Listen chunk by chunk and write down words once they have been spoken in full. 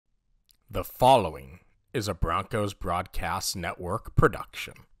The following is a Broncos Broadcast Network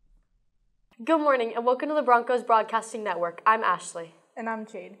production. Good morning and welcome to the Broncos Broadcasting Network. I'm Ashley. And I'm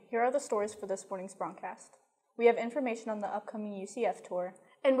Jade. Here are the stories for this morning's broadcast. We have information on the upcoming UCF tour.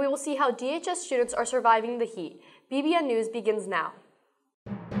 And we will see how DHS students are surviving the heat. BBN News begins now.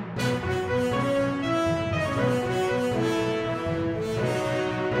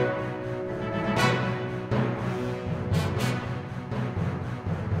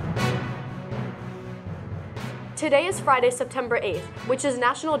 Today is Friday, September 8th, which is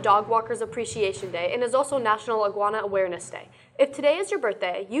National Dog Walkers Appreciation Day and is also National Iguana Awareness Day. If today is your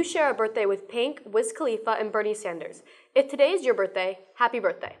birthday, you share a birthday with Pink, Wiz Khalifa, and Bernie Sanders. If today is your birthday, happy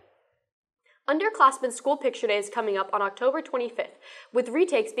birthday. Underclassmen School Picture Day is coming up on October 25th, with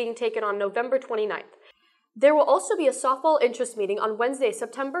retakes being taken on November 29th. There will also be a softball interest meeting on Wednesday,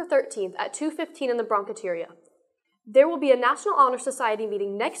 September 13th at 2:15 in the Broncoteria. There will be a National Honor Society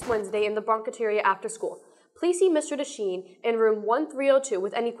meeting next Wednesday in the Broncoteria after school. Please see Mr. Desheen in room 1302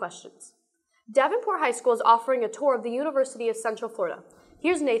 with any questions. Davenport High School is offering a tour of the University of Central Florida.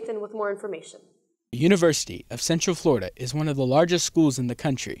 Here's Nathan with more information. The University of Central Florida is one of the largest schools in the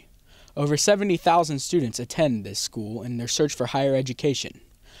country. Over 70,000 students attend this school in their search for higher education.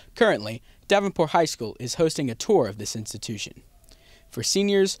 Currently, Davenport High School is hosting a tour of this institution for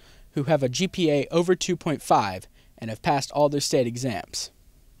seniors who have a GPA over 2.5 and have passed all their state exams.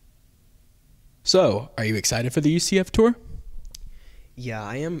 So, are you excited for the UCF tour? Yeah,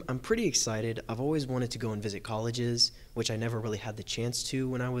 I am. I'm pretty excited. I've always wanted to go and visit colleges, which I never really had the chance to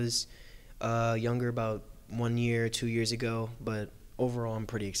when I was younger, about 1 year, 2 years ago. But overall, I'm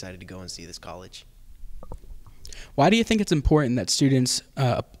pretty excited to go and see this college. Why do you think it's important that students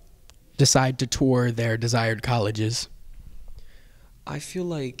decide to tour their desired colleges? I feel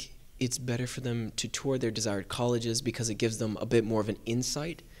like it's better for them to tour their desired colleges because it gives them a bit more of an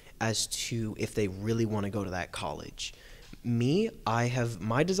insight as to if they really want to go to that college. I have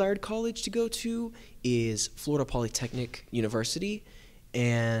my desired college to go to is Florida Polytechnic University,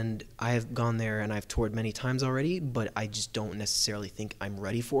 and I have gone there and I've toured many times already, but I just don't necessarily think I'm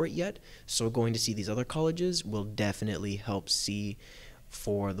ready for it yet. So going to see these other colleges will definitely help see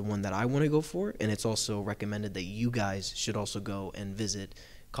for the one that I want to go for, and it's also recommended that you guys should also go and visit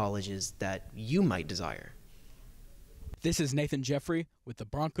colleges that you might desire. This is Nathan Jeffrey with the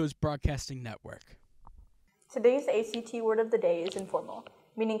Broncos Broadcasting Network. Today's ACT word of the day is informal,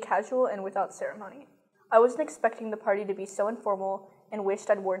 meaning casual and without ceremony. I wasn't expecting the party to be so informal and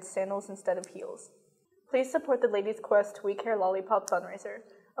wished I'd worn sandals instead of heels. Please support the Ladies' Quest We Care Lollipop fundraiser.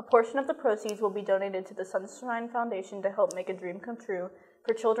 A portion of the proceeds will be donated to the Sunshine Foundation to help make a dream come true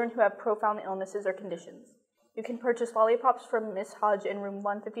for children who have profound illnesses or conditions. You can purchase lollipops from Miss Hodge in room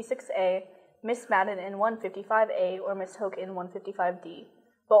 156A, Miss Madden in 155A, or Miss Hoke in 155D,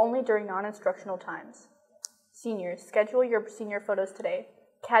 but only during non-instructional times. Seniors, schedule your senior photos today.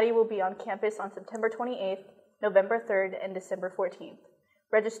 Caddy will be on campus on September 28th, November 3rd, and December 14th.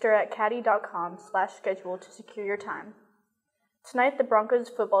 Register at caddy.com/schedule to secure your time. Tonight, the Broncos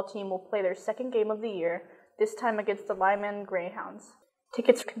football team will play their second game of the year, this time against the Lyman Greyhounds.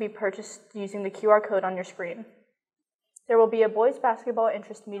 Tickets can be purchased using the QR code on your screen. There will be a boys basketball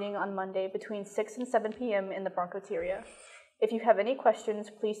interest meeting on Monday between 6 and 7 p.m. in the Broncoteria. If you have any questions,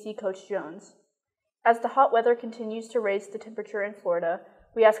 please see Coach Jones. As the hot weather continues to raise the temperature in Florida,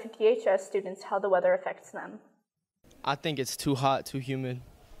 we ask DHS students how the weather affects them. I think it's too hot, too humid.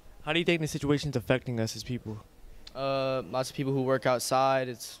 How do you think the situation's affecting us as people? Lots of people who work outside,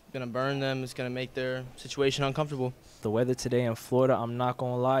 it's going to burn them. It's going to make their situation uncomfortable. The weather today in Florida, I'm not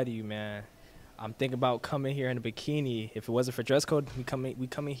going to lie to you, man. I'm thinking about coming here in a bikini. If it wasn't for dress code, we come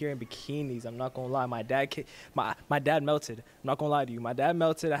in here in bikinis. I'm not gonna lie. My dad melted. I'm not gonna lie to you. My dad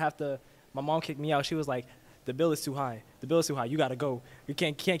melted. My mom kicked me out. She was like, "The bill is too high. The bill is too high. You gotta go. You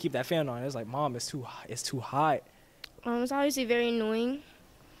can't keep that fan on." It's like, "Mom, it's too hot." It's obviously very annoying,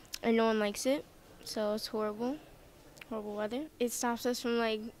 and no one likes it. So it's horrible weather. It stops us from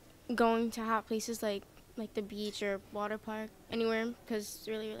going to hot places like the beach or water park, anywhere, because it's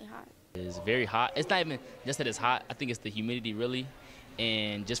really, really hot. It's very hot. It's not even just that it's hot. I think it's the humidity, really.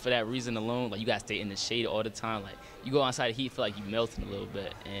 And just for that reason alone, you got to stay in the shade all the time. You go outside the heat, feel like you're melting a little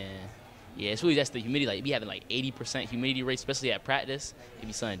bit. And, yeah, it's really just the humidity. We having 80% humidity rate, especially at practice. It'd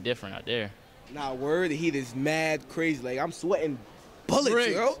be something different out there. Nah, word, the heat is mad crazy. I'm sweating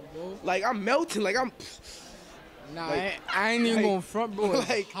bullets, bro. I'm melting. Nah, I ain't even going front, bro.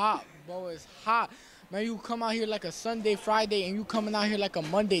 It's hot, bro. It's hot. Man, you come out here like a Sunday, Friday, and you coming out here like a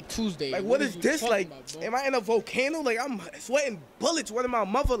Monday, Tuesday. What is this? Am I in a volcano? I'm sweating bullets. What am my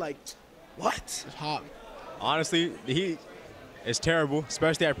mother? What? It's hot. Honestly, the heat it's terrible,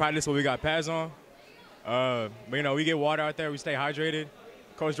 especially at practice when we got pads on. But, you know, we get water out there. We stay hydrated.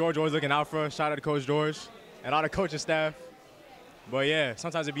 Coach George always looking out for us. Shout out to Coach George and all the coaching staff. But, yeah,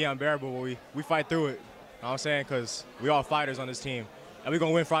 sometimes it be unbearable, but we fight through it. You know what I'm saying? Because we all fighters on this team. And we're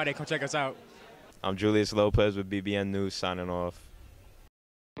going to win Friday. Come check us out. I'm Julius Lopez with BBN News signing off.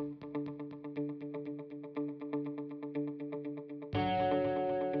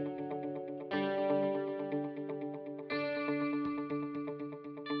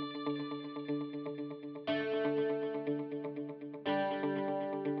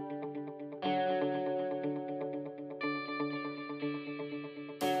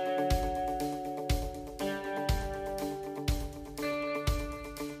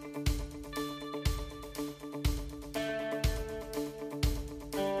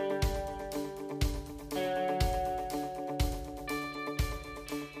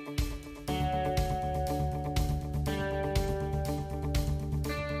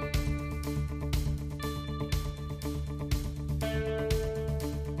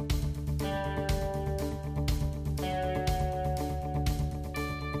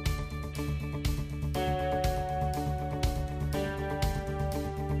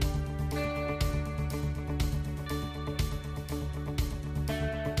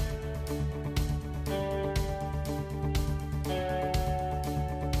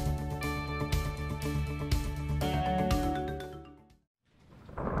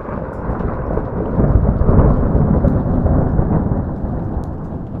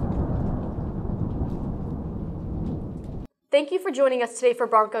 Thank you for joining us today for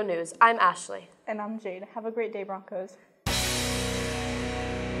Bronco News. I'm Ashley. And I'm Jade. Have a great day, Broncos.